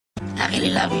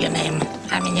really love your name.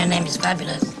 I mean, your name is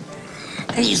fabulous.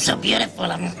 And you're so beautiful.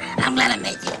 I'm glad I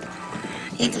met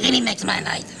you. It really makes my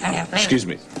night. I mean, really. Excuse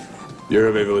me.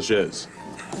 You're Hervé Villechaize.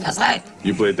 That's right.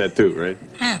 You played that too, right?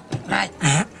 Right.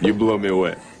 You blow me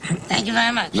away. Thank you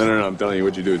very much. No, I'm telling you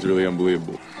what you do. It's really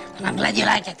unbelievable. I'm glad you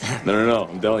like it. No,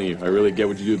 I'm telling you. I really get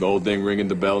what you do. The whole thing, ringing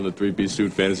the bell in the three-piece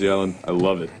suit, Fantasy Island. I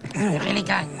love it. You're really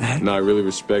kind. No, I really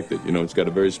respect it. You know, it's got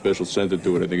a very special center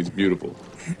to it. I think it's beautiful.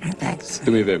 Thanks.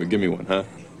 Do me a favor. Give me one, huh?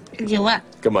 You what?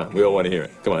 Come on. We all want to hear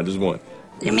it. Come on, just one.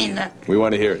 You mean that? We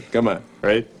want to hear it. Come on,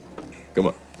 right? Come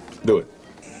on. Do it.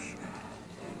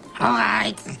 All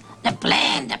right. The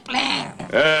plan.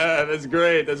 That's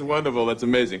great. That's wonderful. That's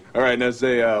amazing. All right, now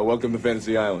say, welcome to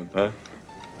Fantasy Island, huh?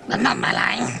 But not my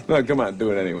line. No, come on.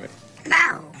 Do it anyway.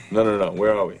 No. No.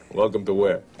 Where are we? Welcome to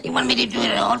where? You want me to do it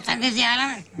at Old Fantasy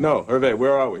Island? No, Hervé,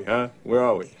 where are we, huh? Where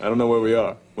are we? I don't know where we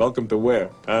are. Welcome to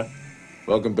where, huh?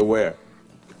 Welcome to where?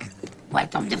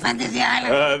 Welcome to Fantasy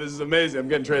Island. This is amazing. I'm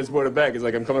getting transported back. It's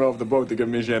like I'm coming off the boat to give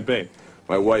me champagne.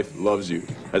 My wife loves you,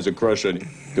 has a crush on you.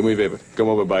 Do me a favor. Come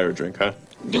over, buy her a drink, huh?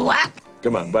 Do what?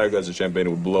 Come on, buy her a glass of champagne. It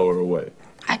will blow her away.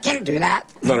 I can't do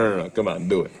that. No. Come on,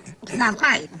 do it. It's not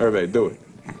right. Hervé, do it.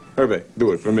 Hervé,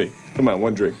 do it for me. Come on,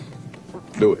 one drink.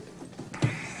 Do it.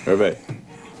 Hervé,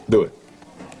 do it.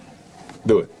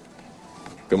 Do it.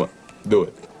 Come on, do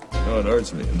it. Oh, it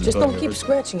hurts me. Just don't keep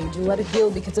scratching it. You let it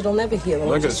heal because it'll never heal. I'm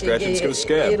not gonna scratch it. It's gonna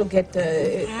scab. It'll get.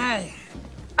 Hi.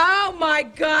 Oh my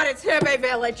God! It's Hervé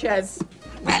Villechaize.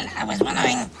 Well, I was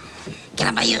wondering, can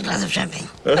I buy you a glass of champagne?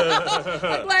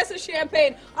 A glass of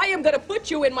champagne. I am gonna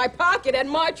put you in my pocket and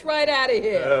march right out of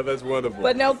here. Yeah, that's wonderful.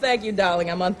 But no, thank you, darling.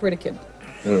 I'm unpredicted.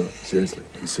 No, seriously.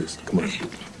 Insist. Come on.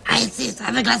 I insist.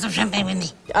 Have a glass of champagne with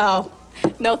me. Oh,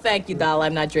 no, thank you, doll.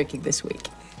 I'm not drinking this week.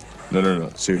 No.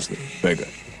 Seriously. Beggar.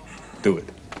 Do it.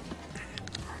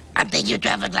 I beg you to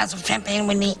have a glass of champagne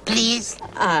with me, please.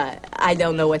 I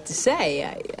don't know what to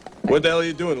say. What the hell are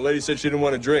you doing? The lady said she didn't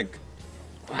want to drink.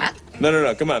 What?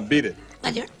 No. Come on, beat it.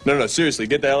 What you? No. Seriously,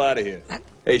 get the hell out of here. What?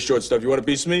 Hey, short stuff, you want a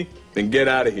piece of me? Then get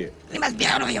out of here. You must be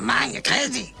out of your mind. You're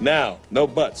crazy. Now. No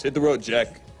buts. Hit the road,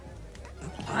 Jack.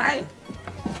 All right.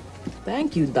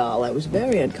 Thank you, doll. I was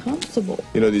very uncomfortable.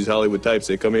 You know, these Hollywood types,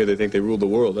 they come here, they think they rule the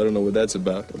world. I don't know what that's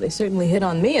about. Well, they certainly hit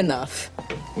on me enough.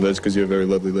 Well, that's because you're a very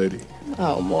lovely lady.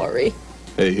 Oh, Maury.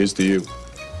 Hey, here's to you.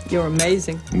 You're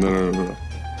amazing. No.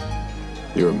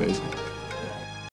 You're amazing.